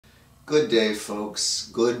Good day, folks.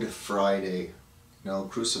 Good Friday. No,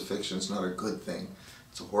 crucifixion is not a good thing.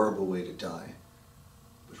 It's a horrible way to die.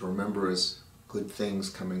 But remember, as good things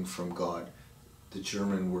coming from God, the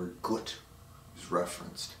German word gut is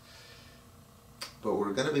referenced. But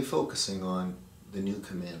we're going to be focusing on the new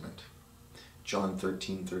commandment. John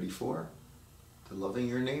 13:34, to loving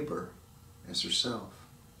your neighbor as yourself.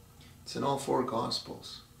 It's in all four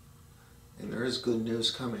Gospels. And there is good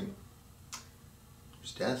news coming.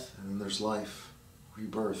 There's death, and then there's life,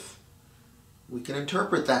 rebirth. We can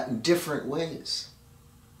interpret that in different ways,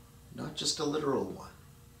 not just a literal one.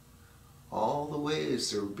 All the ways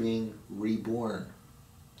they're being reborn.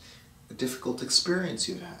 A difficult experience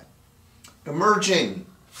you've had. Emerging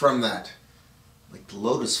from that, like the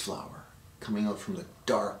lotus flower coming out from the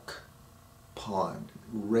dark pond,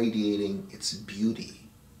 radiating its beauty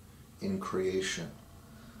in creation.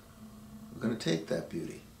 We're going to take that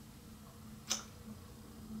beauty.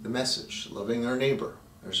 The message, loving our neighbor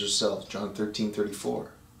as yourself, John 13:34.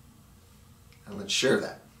 And let's share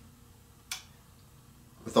that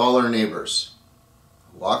with all our neighbors.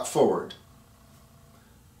 Walk forward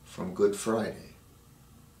from Good Friday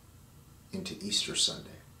into Easter Sunday.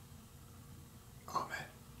 Amen.